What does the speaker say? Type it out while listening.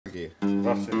keer.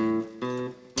 Wacht even.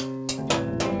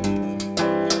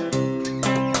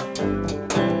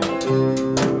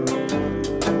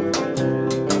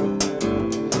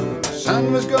 The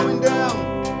sun was going down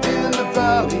in the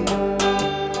valley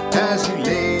as he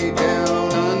lay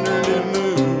down under the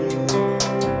moon.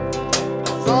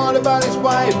 Thought about his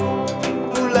wife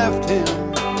who left him.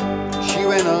 She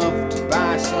went off to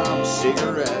buy some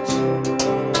cigarettes.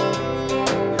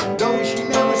 Though she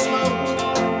never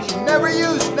smoked, she never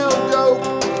used no dope.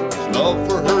 His love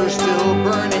for her still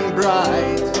burning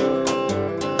bright.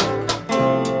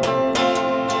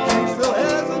 Still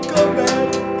hasn't come back.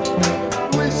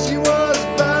 Wish he was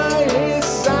by his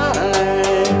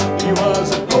side. He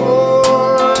was a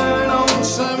poor,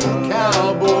 lonesome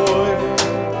cowboy.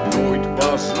 Nooit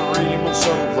was er iemand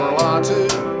zo verlaten.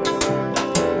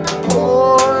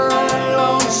 Poor,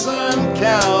 lonesome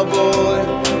cowboy.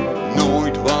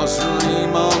 Nooit was er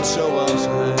iemand zoals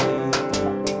hij.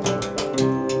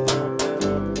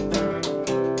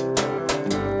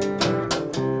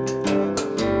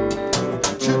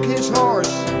 Took his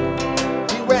horse,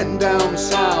 he went down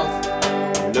south,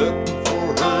 looking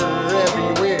for her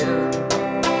everywhere.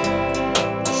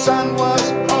 The sun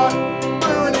was hot,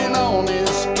 burning on his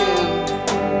skin,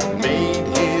 made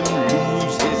him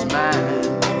lose his mind.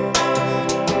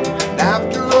 And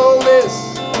after all this,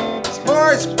 his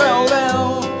horse fell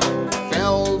down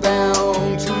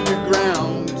to the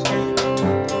ground.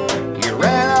 He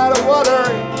ran out of water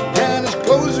and his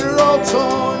clothes were all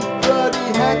torn, but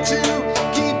he had to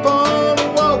keep on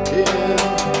walking.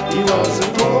 He was a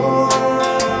poor,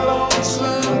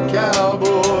 lonesome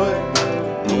cowboy.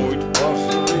 Nooit was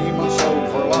er iemand zo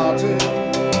verlaten.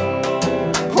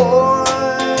 Poor,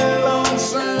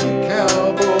 lonesome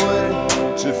cowboy.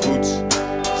 Te voet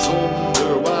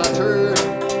zonder water.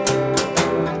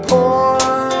 Poor,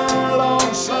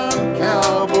 lonesome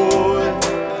cowboy.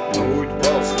 Nooit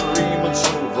was er iemand zo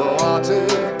verlaten.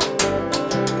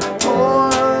 Poor,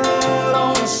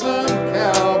 lonesome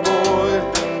cowboy.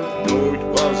 Nooit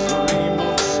was er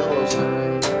iemand zoals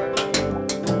hij.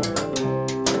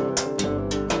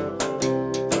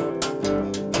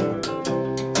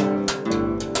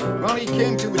 Well, he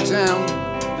came to a town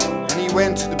and he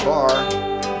went to the bar.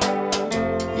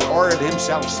 He ordered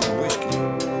himself some whiskey.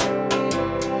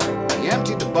 He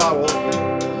emptied the bottle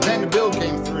and then the bill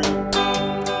came through.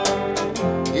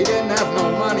 He didn't have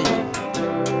no money.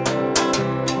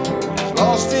 He's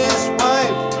lost his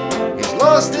wife, he's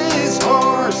lost his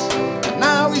horse, and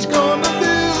now he's gonna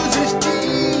lose his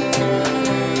teeth.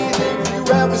 If you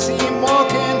ever see him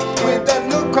walking with that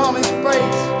look on his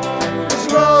face,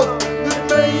 it's love that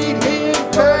made him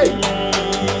pay.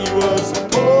 He was a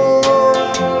poor,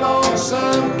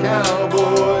 lonesome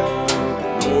cowboy.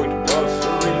 Nooit was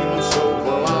er iemand zo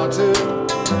verlaten.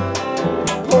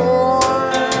 Poor,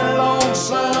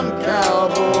 lonesome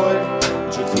cowboy.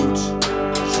 Te voet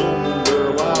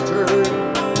zonder water.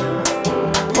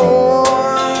 Poor,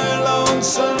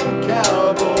 lonesome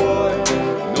cowboy.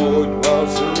 Nooit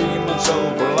was er iemand zo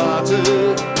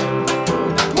verlaten.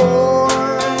 Poor,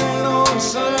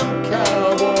 lonesome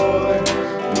cowboy.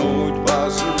 Nooit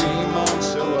was er iemand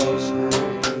zoals hij.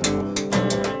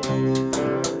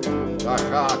 Daar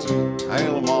gaat hij,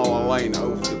 helemaal alleen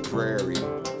over de prairie,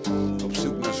 op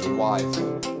zoek naar zijn wife.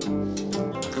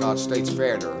 Hij gaat steeds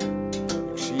verder.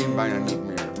 Ik zie hem bijna niet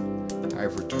meer. Hij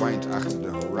verdwijnt achter de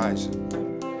horizon.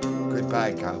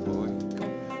 Goodbye, cowboy.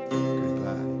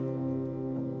 Goodbye.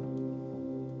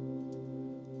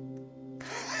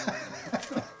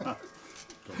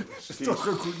 Dat is toch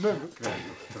een goed nummer. Ik krijg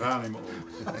nog tranen in mijn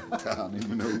ogen. Traan in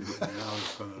mijn ogen. Nou,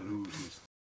 ik kan een loser.